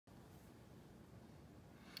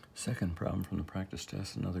Second problem from the practice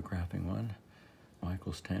test, another graphing one. Y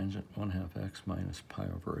equals tangent 1/2 x minus pi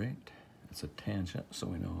over 8. It's a tangent, so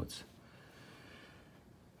we know it's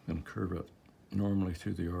going to curve up normally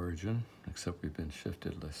through the origin, except we've been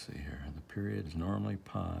shifted. Let's see here. The period is normally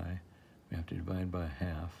pi. We have to divide by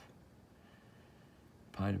half.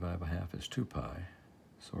 Pi divided by half is 2 pi,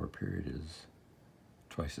 so our period is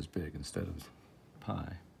twice as big instead of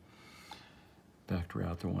pi. Factor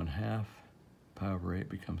out the 1/2. Pi over 8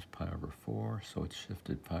 becomes pi over 4, so it's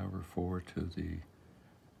shifted pi over 4 to the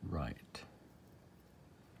right.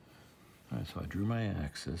 All right, so I drew my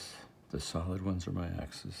axis. The solid ones are my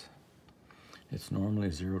axis. It's normally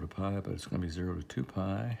 0 to pi, but it's going to be 0 to 2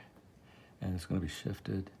 pi, and it's going to be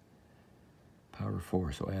shifted pi over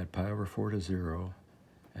 4. So add pi over 4 to 0,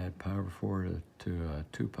 add pi over 4 to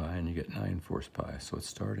 2 pi, and you get 9/4 pi. So it's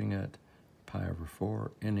starting at pi over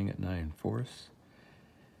 4, ending at 9/4.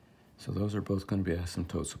 So those are both going to be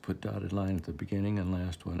asymptotes. So put dotted line at the beginning and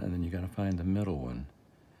last one, and then you got to find the middle one.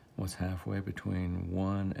 What's halfway between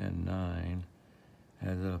 1 and 9?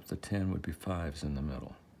 Add up the 10 would be 5s in the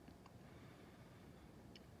middle.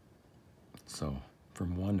 So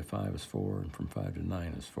from 1 to 5 is 4, and from 5 to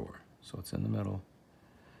 9 is 4. So it's in the middle,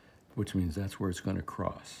 which means that's where it's going to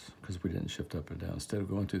cross, because we didn't shift up and down. Instead of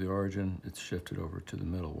going through the origin, it's shifted over to the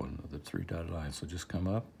middle one of the 3 dotted lines. So just come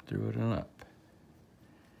up, through it, and up.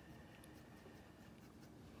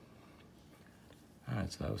 All right,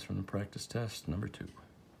 so that was from the practice test number 2.